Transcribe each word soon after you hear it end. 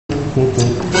I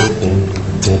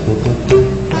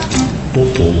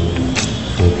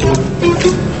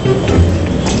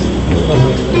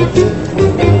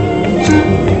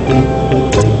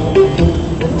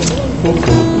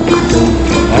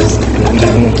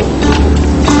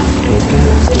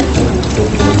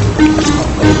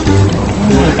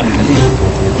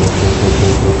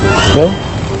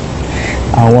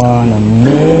wanna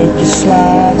make you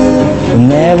smile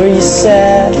whenever you're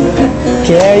sad,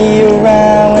 carry you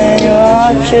around when your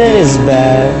orchard is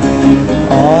bad.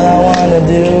 All I wanna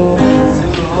do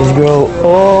is grow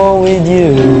old with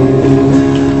you.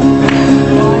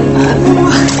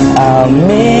 I'll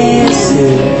miss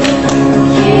you,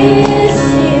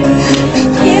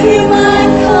 give you my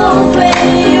cold when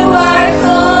you are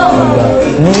cold.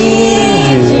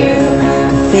 Need you,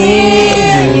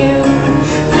 feel you,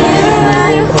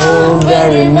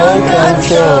 remote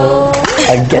control.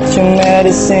 I get your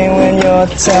medicine when your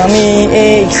tummy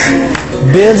aches,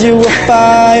 build you a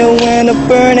fire when the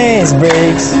furnace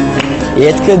breaks.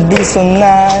 It could be so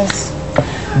nice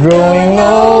growing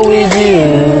old with you.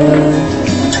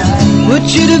 Put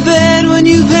you to bed when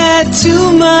you've had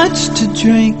too much to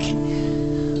drink.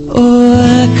 Or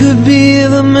I could be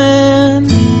the man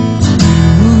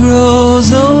who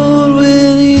grows old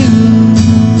with you.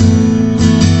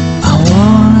 I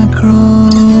wanna grow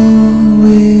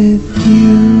with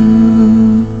you.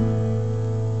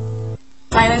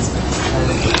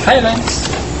 Silence.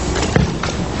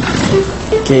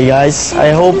 Okay guys,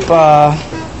 I hope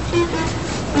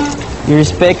you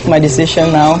respect my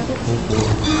decision now.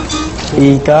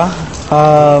 Ika,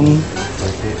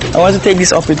 I want to take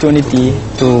this opportunity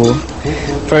to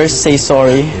first say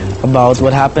sorry about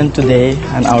what happened today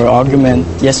and our argument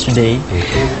yesterday.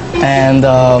 And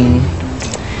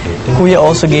Kuya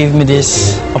also gave me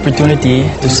this opportunity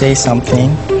to say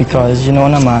something because you know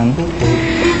naman,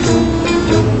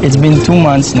 it's been 2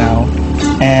 months now,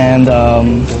 and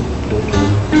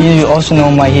you also know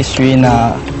my history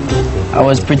na I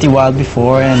was pretty wild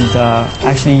before, and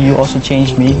actually you also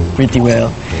changed me pretty well.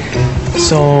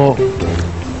 So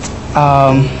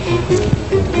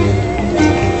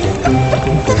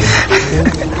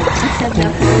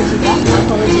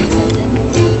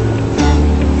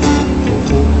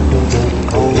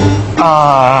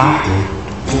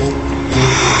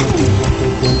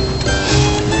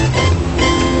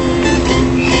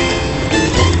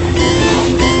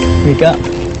Mika,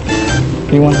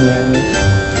 you want to marry me?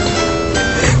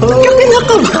 Ba't ka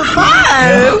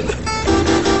pinakabahan?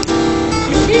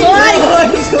 Why?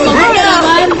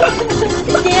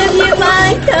 Give you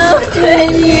my coat when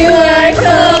you are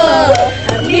cold.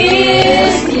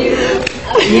 Miss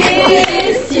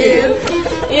you,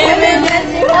 even when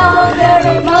you're under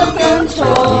remote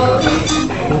control.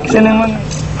 Kasi naman,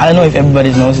 I don't know if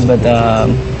everybody knows this, but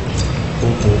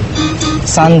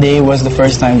Sunday was the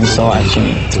first time we saw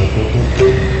actually.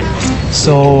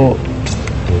 So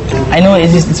I know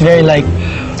it's very like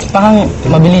parang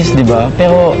mabilis, di ba?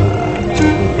 Pero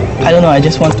I don't know, I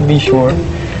just want to be sure.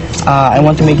 I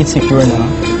want to make it secure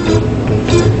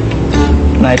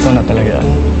na ito na talaga.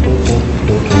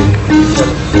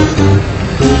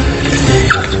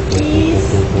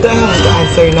 Don't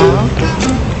answer now.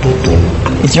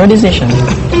 It's your decision.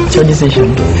 It's your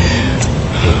decision.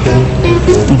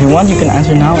 If you want, you can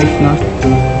answer now. If not,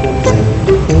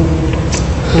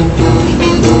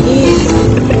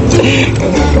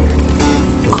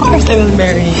 Of course I will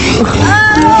marry you.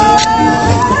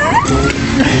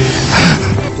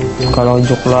 Kalau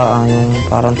joke lang yung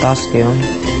parang task yun.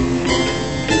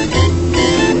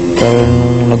 Pero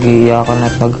nung nag-iiyakan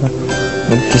at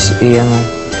nag-kiss iyan,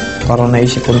 parang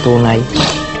naisip kong tunay.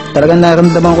 Talagang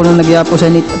naramdaman ko nung nag-iapo sa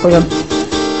nito.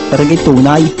 Talagang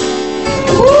tunay.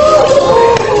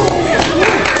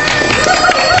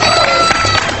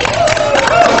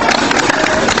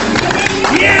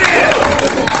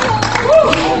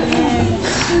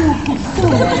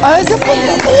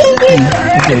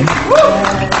 okay.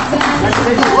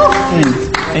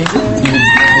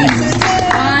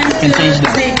 Can change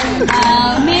that.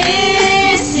 I'll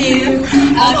miss you.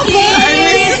 I'll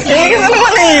kiss you.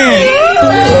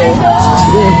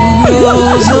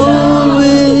 Grows old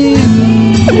with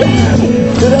you.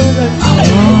 I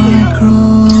wanna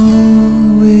grow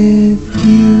with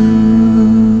you.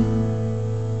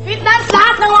 Sweet dance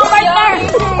lahat ng mga partner.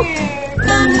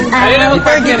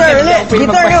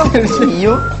 Guitar nyo.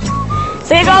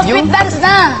 Sige ko, sweet dance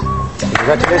na.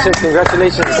 Congratulations.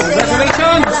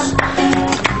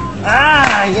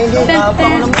 Naunahan pa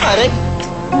ako ng pare.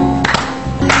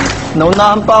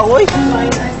 Naunahan pa ako eh.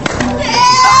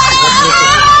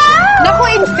 Naku,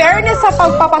 in fairness sa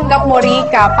pagpapanggap mo,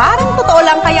 Rika, parang totoo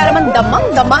lang kaya naman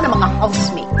damang-dama ng mga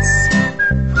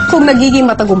nagiging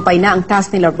matagumpay na ang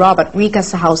task nila Rob at Rika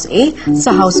sa House A,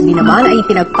 sa House B naman ay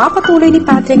pinagpapatuloy ni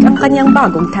Patrick ang kanyang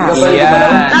bagong task.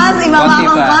 Tapos ibaba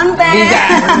kong konti.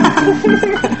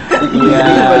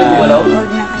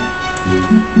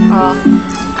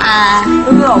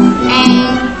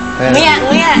 Nguya,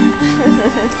 nguya.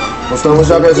 Gusto mo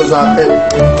siya kaysa sa akin.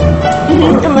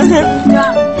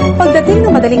 Pagdating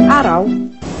ng madaling araw,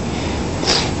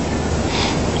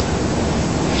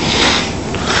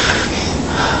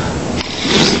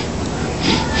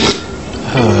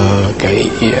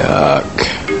 Kaiyak.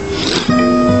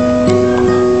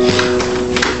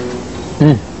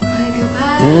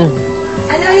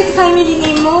 Ano ulit family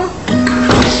name mo?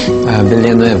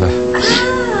 Villanueva.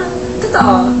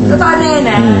 Totoo? Totoo na yun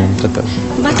Totoo.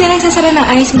 Ba't ka nagsasara ng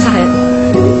eyes mo sakit?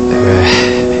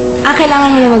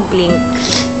 Kailangan mo na mag-blink.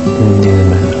 Hindi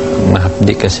naman.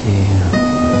 Mahapdi kasi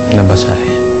nabasa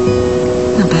eh.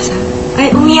 Nabasa? Ay,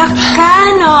 umiyak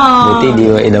ka, no? Buti di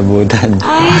ba inabutan.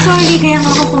 Ay, sorry. Kaya nga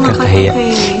ako kumakatok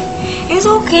eh. It's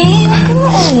okay. Huwag ka na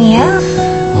umiyak.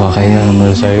 Kaya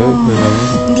naman sa'yo.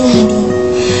 Hindi.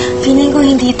 Feeling ko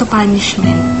hindi ito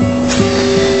punishment.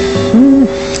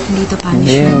 Hindi ito Hindi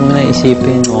punishment. mo na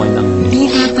isipin. Okay lang.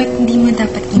 Hindi mo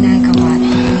dapat ginagawa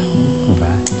ito eh.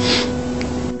 Diba?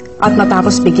 at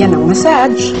matapos bigyan ng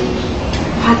massage,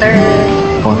 Water.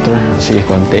 Sige,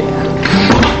 konti.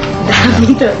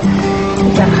 Dito.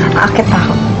 Aakit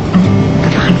ako.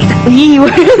 Tapakan kita. Iiwan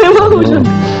ka na mahulog.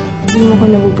 Hindi mo ko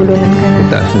nabubulunan ka na.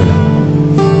 Itaas mo lang.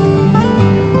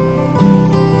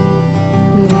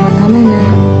 Hindi mo tama na.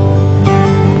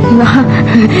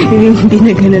 Hindi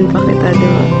na ganun pa kita, di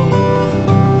ba?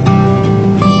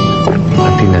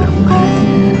 Pati na lang.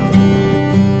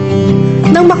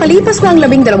 Nang makalipas na ang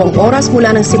 12 oras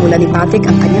mula nang simula ni Patrick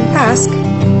ang kanyang task,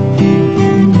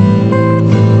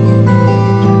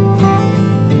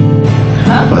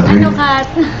 Patrick, Ano, Kat?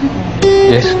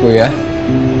 Yes, kuya.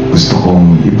 gusto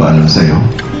kong ipaalam sa'yo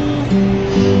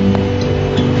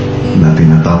na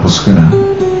tinatapos ka na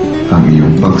ang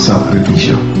iyong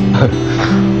pagsakripisyo.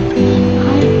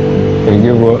 Thank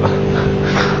you po.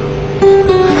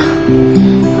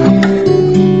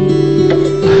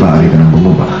 Maaari ka nang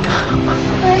bumaba.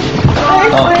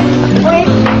 Okay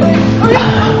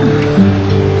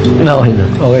na. Okay na.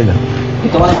 Okay na.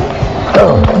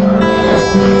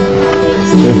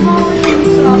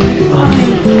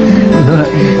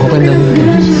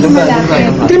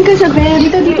 Doon ka sa bed.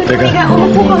 Dito. Teka,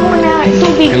 umupo ka muna.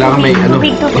 Tubig. Kailangan may ano.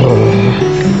 Tubig.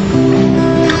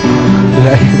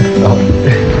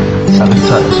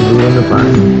 Sakit siguro na pa.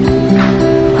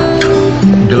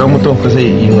 Dalaw mo to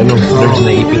kasi yung ano, nerves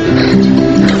na ipit.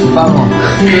 Pa mo.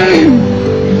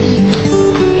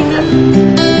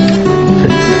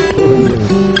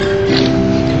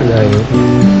 Wala yun.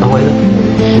 Okay na.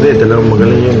 Hindi, talagang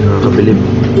magaling yun. Nakakabilib.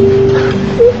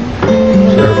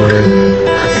 Sarap mo rin.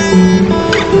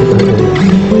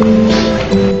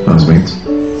 Housemates,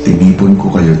 tinipon ko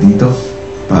kayo dito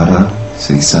para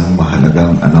sa isang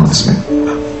mahalagang announcement.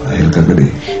 Dahil kagabi,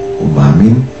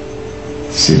 umamin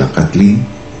sila Kathleen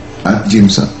at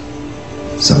Jimson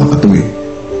sa makatuwid.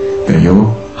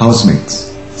 Kayo,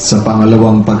 housemates, sa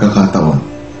pangalawang pagkakataon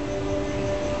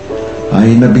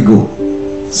ay nabigo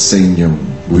sa inyong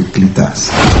weekly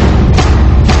task.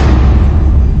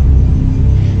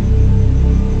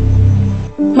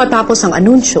 matapos ang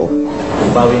anunsyo,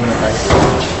 Bawin na tayo.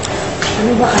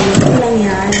 Ano ba kayo? Ano lang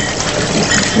yan?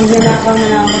 Magnanakaw na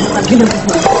lang ako sa kabila ko.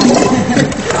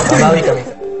 Babawi kami.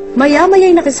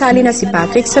 maya-maya'y nakisali na si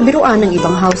Patrick sa biruan ng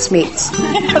ibang housemates.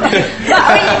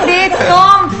 Ay, hindi,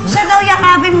 Tom! Siya daw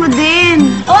yakapin mo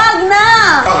din. Huwag na!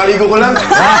 Kakaligo ko lang.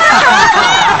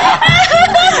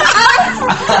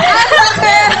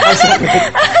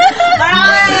 Parang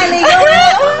naligaw.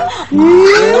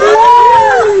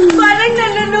 Parang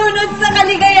nalulunod sa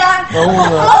kaligayahan.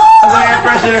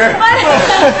 Pressure.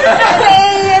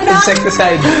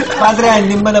 Insecticide. Padre,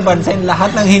 hindi mo napansin,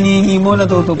 lahat ng hinihingi mo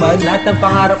natutupad. Lahat ng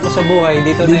pangarap mo sa buhay,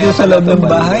 dito sa loob ng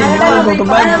bahay. Hindi mo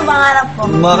natutupad. Anong pangarap ko?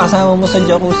 Mga kasama mo sa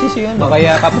jacuzzi, yun.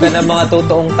 Makayakap ka ng mga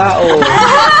totoong tao.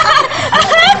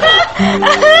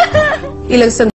 Ilang